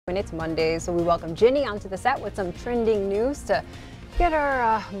And it's Monday, so we welcome Ginny onto the set with some trending news to get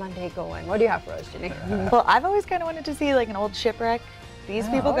our Monday going. What do you have for us, Ginny? Well, I've always kind of wanted to see like an old shipwreck. These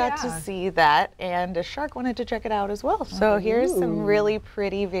people got to see that, and a shark wanted to check it out as well. So here's some really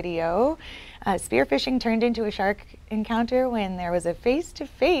pretty video. Spearfishing turned into a shark encounter when there was a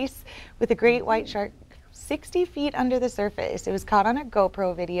face-to-face with a great white shark 60 feet under the surface. It was caught on a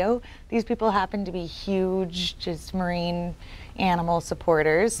GoPro video. These people happened to be huge, just marine animal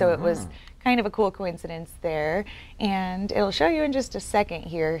supporters, so it was kind of a cool coincidence there. And it'll show you in just a second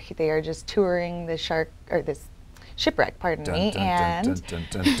here. They are just touring the shark, or this shipwreck, pardon me, and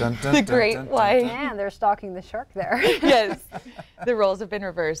the great white. Man, they're stalking the shark there. Yes, the roles have been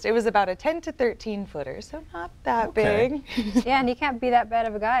reversed. It was about a 10 to 13 footer, so not that big. Yeah, and he can't be that bad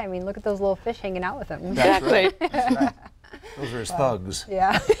of a guy. I mean, look at those little fish hanging out with him. Exactly. That's right. Those are his thugs.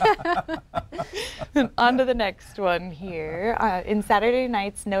 Yeah. On to the next one here. In Saturday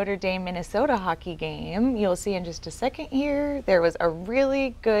night's Notre Dame, Minnesota hockey game, you'll see in just a second here, there was a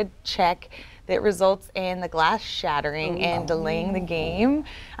really good check that results in the glass shattering and delaying the game.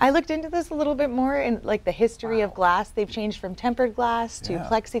 I looked into this a little bit more in like the history of glass. They've changed from tempered glass to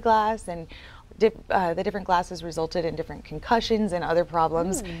plexiglass, and the different glasses resulted in different concussions and other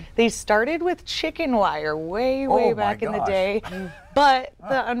problems. They started with chicken wire way back in the day, but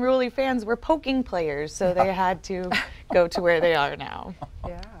the unruly fans were poking players, so they had to go to where they are now.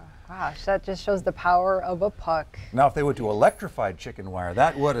 Yeah. Gosh, that just shows the power of a puck. Now, if they went to electrified chicken wire,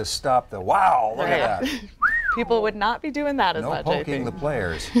 that would have stopped the wow. Look at that. People would not be doing that as No much. poking the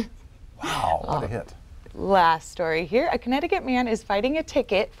players. Wow, what a hit. Last story here. A Connecticut man is fighting a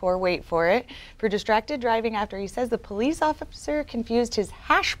ticket for, wait for it, for distracted driving after he says the police officer confused his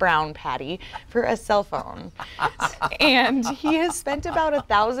hash brown patty for a cell phone. And he has spent about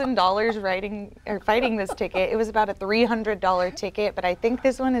 $1,000 fighting this ticket. It was about a $300 ticket, but I think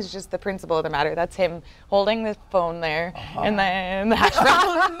this one is just the principle of the matter. That's him holding the phone there and then the hash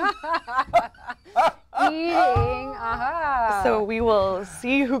brown. Eating, So we will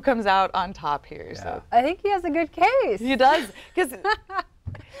see who comes out on top here. Yeah. So I think he has a good case. he does, because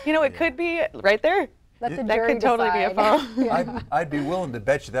you know it could be right there. Let the That jury could totally be a decide. phone. I'd be willing to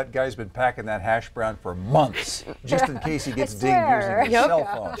bet you that guy's been packing that hash brown for months, just in case he gets dinged swear. using his cell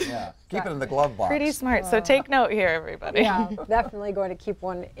phone. Yeah. Keep it in the glove box. Pretty smart. So take note here, everybody. Yeah, definitely going to keep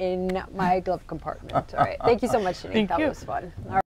one in my glove compartment. All right, thank you so much, Janine. Thank That you. was fun. All right.